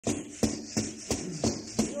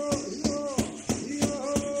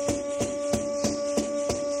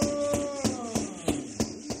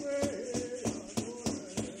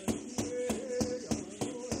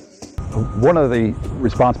One of the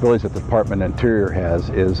responsibilities that the Department of Interior has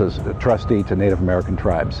is as a trustee to Native American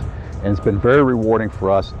tribes. And it's been very rewarding for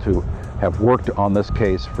us to have worked on this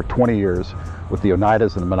case for 20 years with the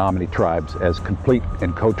Oneidas and the Menominee tribes as complete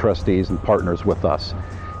and co-trustees and partners with us.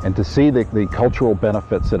 And to see the cultural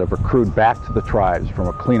benefits that have accrued back to the tribes from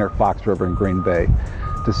a cleaner Fox River and Green Bay,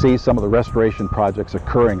 to see some of the restoration projects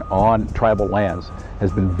occurring on tribal lands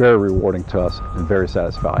has been very rewarding to us and very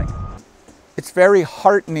satisfying. It's very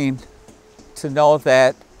heartening to know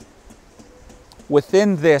that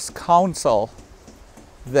within this council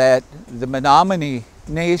that the Menominee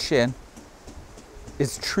Nation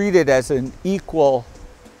is treated as an equal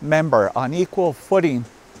member, on equal footing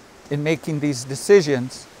in making these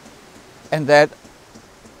decisions, and that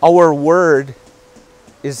our word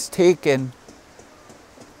is taken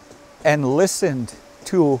and listened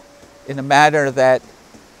to in a manner that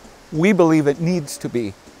we believe it needs to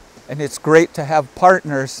be. And it's great to have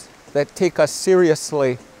partners that take us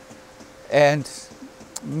seriously, and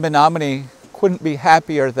Menominee couldn't be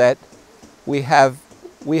happier that we have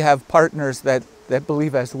partners that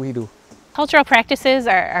believe as we do. Cultural practices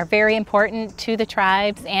are very important to the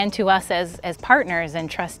tribes and to us as partners and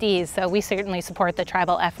trustees, so we certainly support the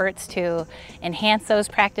tribal efforts to enhance those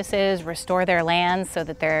practices, restore their lands so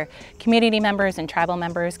that their community members and tribal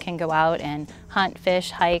members can go out and hunt,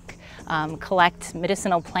 fish, hike, collect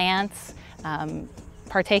medicinal plants,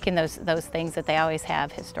 partake in those things that they always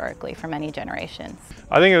have historically for many generations.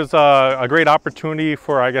 I think it was a great opportunity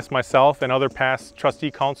for, I guess, myself and other past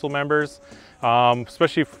trustee council members,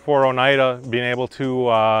 especially for Oneida, being able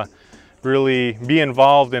to really be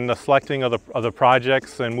involved in the selecting of the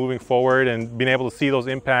projects and moving forward, and being able to see those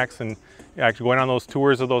impacts and actually going on those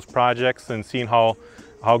tours of those projects and seeing how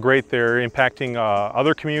great they're impacting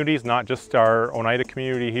other communities, not just our Oneida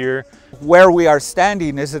community here. Where we are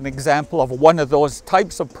standing is an example of one of those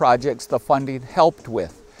types of projects the funding helped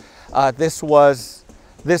with. This was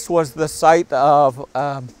the site of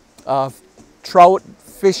trout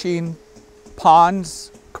fishing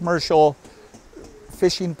ponds, commercial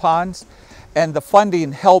fishing ponds, and the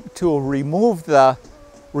funding helped to remove the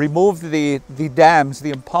dams,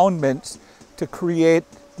 the impoundments, to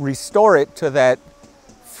restore it to that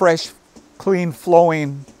fresh, clean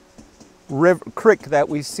flowing creek that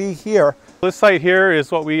we see here. This site here is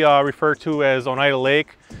what we refer to as Oneida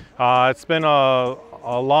Lake. It's been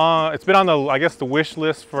it's been on the, I guess, the wish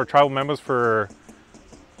list for tribal members for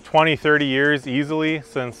 20-30 years easily,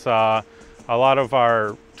 since a lot of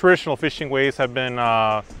our traditional fishing ways have been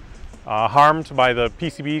harmed by the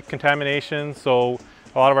PCB contamination. So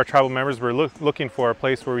a lot of our tribal members were looking for a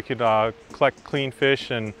place where we could collect clean fish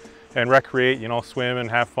and recreate, swim and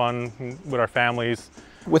have fun with our families.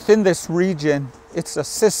 Within this region, it's a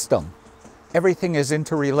system. Everything is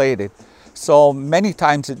interrelated. So many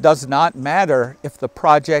times it does not matter if the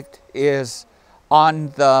project is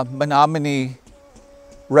on the Menominee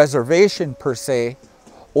reservation per se,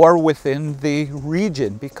 or within the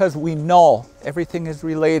region, because we know everything is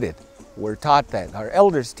related. We're taught that. Our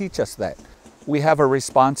elders teach us that. We have a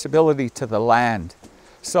responsibility to the land.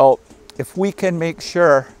 So if we can make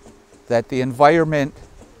sure that the environment,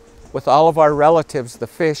 with all of our relatives, the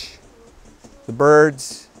fish, the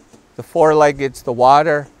birds, the four-leggeds, the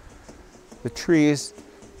water, the trees,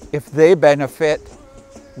 if they benefit,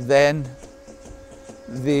 then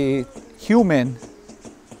the human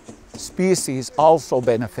species also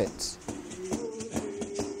benefits.